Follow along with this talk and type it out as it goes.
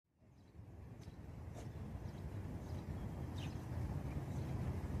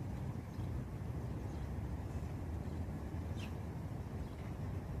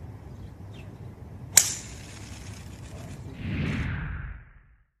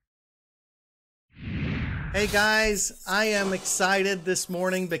Hey guys, I am excited this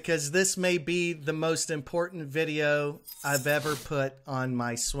morning because this may be the most important video I've ever put on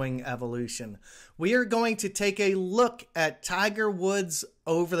my swing evolution. We are going to take a look at Tiger Woods'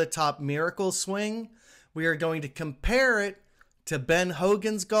 over-the-top miracle swing. We are going to compare it to Ben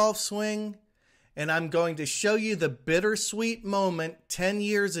Hogan's golf swing, and I'm going to show you the bittersweet moment 10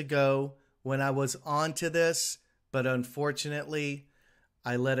 years ago when I was onto this, but unfortunately,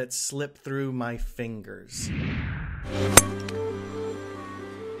 I let it slip through my fingers.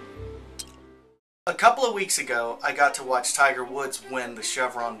 A couple of weeks ago, I got to watch Tiger Woods win the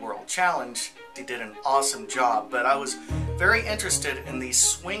Chevron World Challenge. He did an awesome job, but I was very interested in these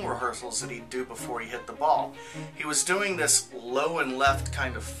swing rehearsals that he'd do before he hit the ball. He was doing this low and left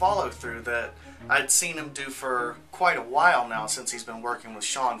kind of follow through that I'd seen him do for quite a while now since he's been working with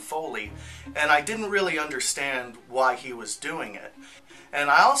Sean Foley, and I didn't really understand why he was doing it. And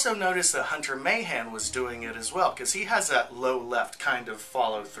I also noticed that Hunter Mahan was doing it as well, because he has that low left kind of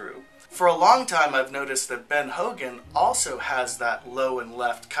follow through. For a long time, I've noticed that Ben Hogan also has that low and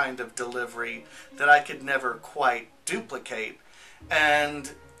left kind of delivery that I could never quite duplicate.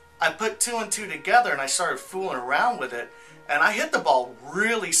 And I put two and two together and I started fooling around with it, and I hit the ball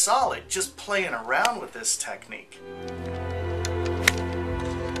really solid just playing around with this technique.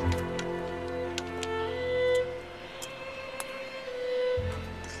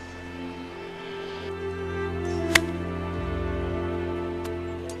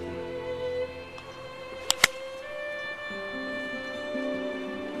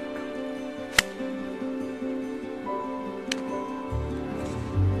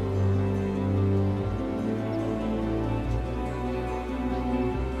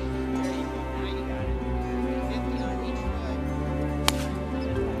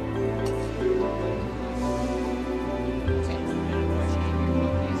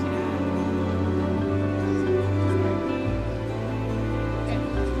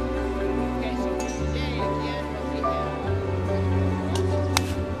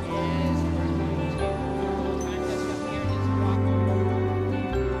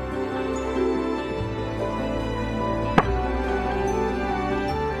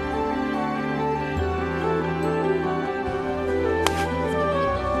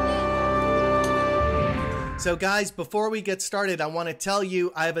 So guys, before we get started, I want to tell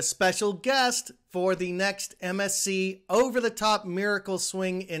you I have a special guest for the next MSC Over the Top Miracle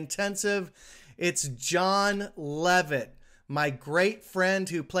Swing Intensive. It's John Levitt, my great friend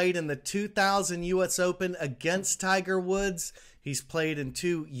who played in the 2000 US Open against Tiger Woods. He's played in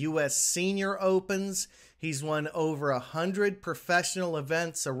 2 US Senior Opens. He's won over 100 professional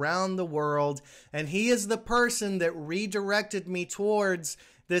events around the world, and he is the person that redirected me towards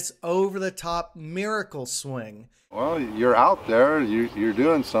this over-the-top miracle swing. Well, you're out there, you're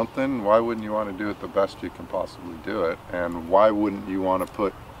doing something. Why wouldn't you want to do it the best you can possibly do it? And why wouldn't you want to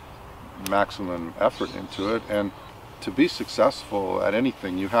put maximum effort into it? And to be successful at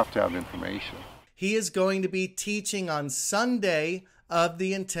anything, you have to have information. He is going to be teaching on Sunday of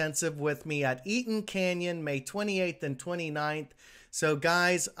the intensive with me at Eaton Canyon, May 28th and 29th. So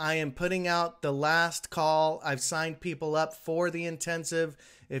guys, I am putting out the last call. I've signed people up for the intensive.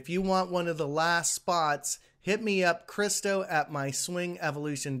 If you want one of the last spots, hit me up, Christo at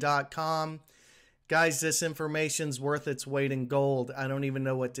myswingevolution.com. Guys, this information's worth its weight in gold. I don't even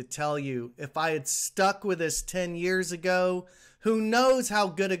know what to tell you. If I had stuck with this 10 years ago, who knows how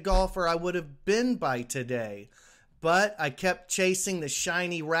good a golfer I would have been by today. But I kept chasing the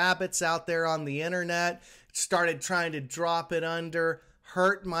shiny rabbits out there on the internet, started trying to drop it under,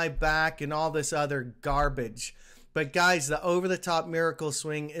 hurt my back, and all this other garbage. But guys, the over-the-top miracle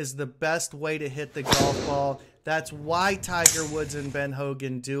swing is the best way to hit the golf ball. That's why Tiger Woods and Ben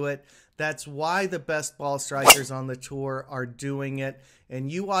Hogan do it. That's why the best ball strikers on the tour are doing it.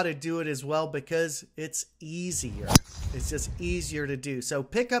 And you ought to do it as well because it's easier. It's just easier to do. So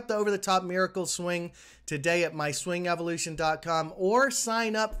pick up the over-the-top miracle swing today at myswingevolution.com or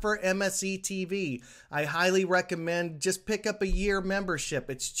sign up for MSE TV. I highly recommend just pick up a year membership.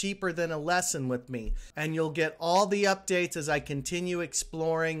 It's cheaper than a lesson with me. And you'll get all the updates as I continue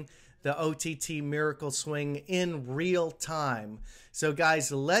exploring the OTT miracle swing in real time. So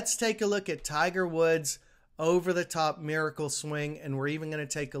guys, let's take a look at Tiger Woods' over-the-top miracle swing, and we're even going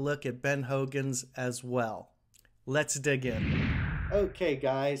to take a look at Ben Hogan's as well. Let's dig in. Okay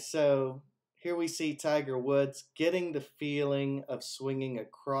guys, so here we see Tiger Woods getting the feeling of swinging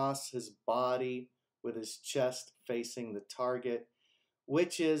across his body with his chest facing the target,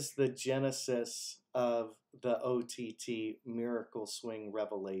 which is the genesis of the OTT miracle swing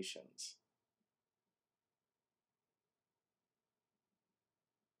revelations.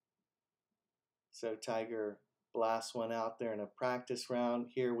 So Tiger blasts one out there in a practice round.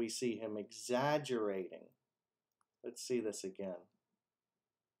 Here we see him exaggerating. Let's see this again.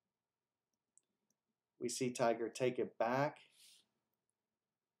 We see Tiger take it back.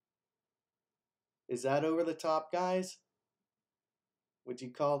 Is that over the top, guys? Would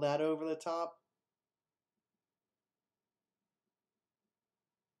you call that over the top?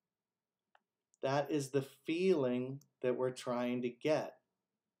 That is the feeling that we're trying to get.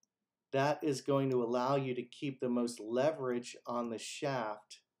 That is going to allow you to keep the most leverage on the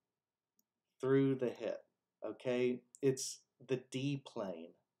shaft through the hit, okay? It's the D plane.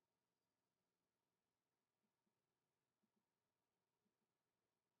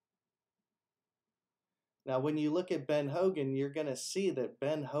 Now, when you look at Ben Hogan, you're going to see that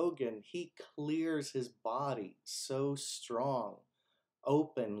Ben Hogan, he clears his body so strong,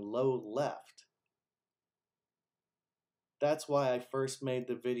 open, low left. That's why I first made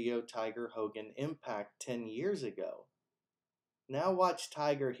the video Tiger Hogan Impact 10 years ago. Now watch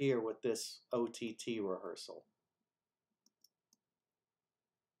Tiger here with this OTT rehearsal.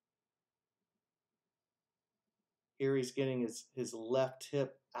 Here he's getting his left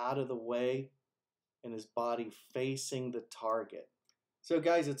hip out of the way and his body facing the target. So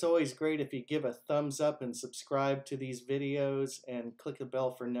guys, it's always great if you give a thumbs up and subscribe to these videos and click the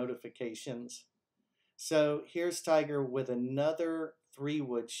bell for notifications. So here's Tiger with another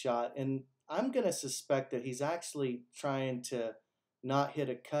 3-wood shot, and I'm going to suspect that he's actually trying to not hit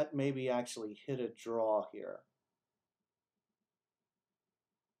a cut, maybe actually hit a draw here.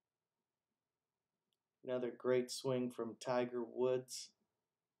 Another great swing from Tiger Woods.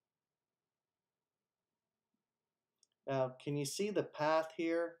 Now, can you see the path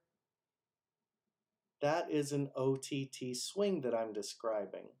here? That is an OTT swing that I'm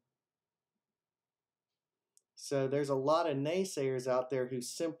describing. So there's a lot of naysayers out there who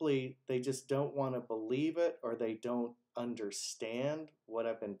simply, they just don't want to believe it, or they don't understand what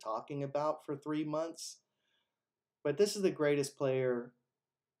I've been talking about for 3 months. But this is the greatest player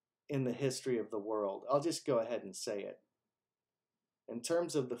in the history of the world. I'll just go ahead and say it. In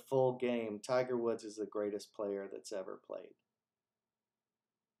terms of the full game, Tiger Woods is the greatest player that's ever played.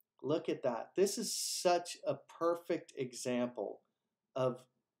 Look at that. This is such a perfect example of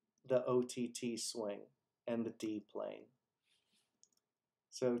the OTT swing and the D plane.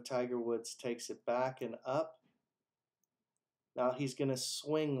 So Tiger Woods takes it back and up. Now he's going to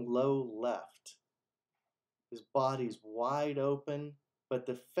swing low left. His body's wide open, but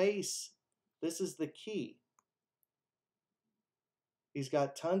the face, this is the key. He's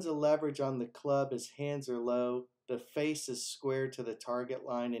got tons of leverage on the club. His hands are low. The face is square to the target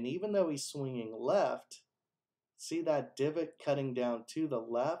line. And even though he's swinging left, see that divot cutting down to the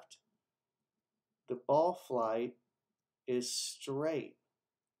left? The ball flight is straight.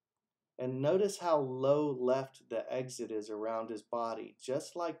 And notice how low left the exit is around his body,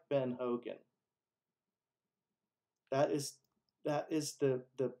 just like Ben Hogan. That is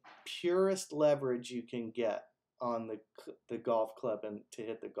the purest leverage you can get on the golf club and to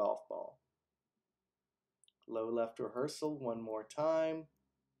hit the golf ball. Low left rehearsal one more time.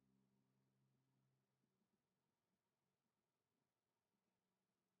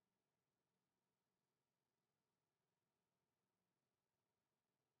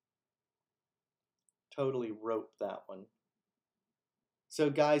 Totally roped that one. So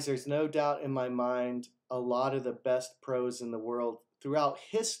guys, there's no doubt in my mind a lot of the best pros in the world throughout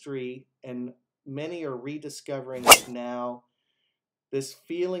history, and many are rediscovering it now. This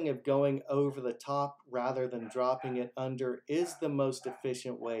feeling of going over the top rather than dropping it under is the most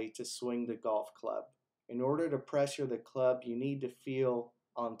efficient way to swing the golf club. In order to pressure the club, you need to feel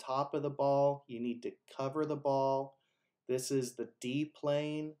on top of the ball. You need to cover the ball. This is the D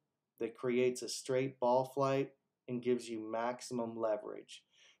plane that creates a straight ball flight and gives you maximum leverage.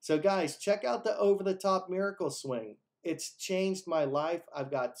 So guys, check out the over-the-top miracle swing. It's changed my life. I've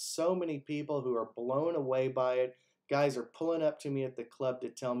got so many people who are blown away by it. Guys are pulling up to me at the club to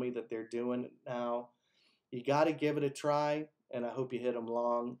tell me that they're doing it now. You got to give it a try, and I hope you hit them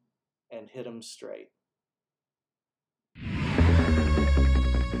long and hit them straight.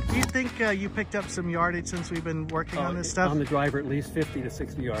 Do you think you picked up some yardage since we've been working on this stuff? On the driver, at least 50 to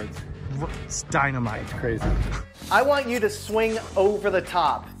 60 yards. It's dynamite. It's crazy. I want you to swing over the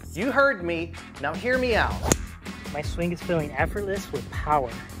top. You heard me. Now hear me out. My swing is feeling effortless with power.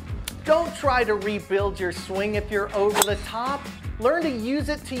 Don't try to rebuild your swing if you're over the top. Learn to use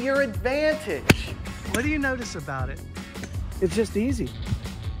it to your advantage. What do you notice about it? It's just easy.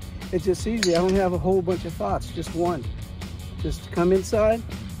 It's just easy. I don't have a whole bunch of thoughts, just one. Just come inside,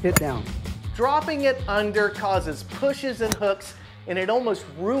 hit down. Dropping it under causes pushes and hooks, and it almost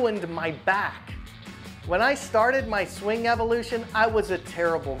ruined my back. When I started my swing evolution, I was a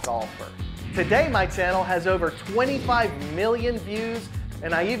terrible golfer. Today my channel has over 25 million views,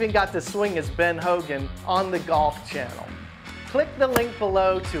 and I even got to swing as Ben Hogan on the Golf Channel. Click the link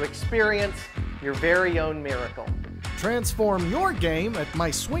below to experience your very own miracle. Transform your game at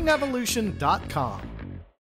myswingevolution.com.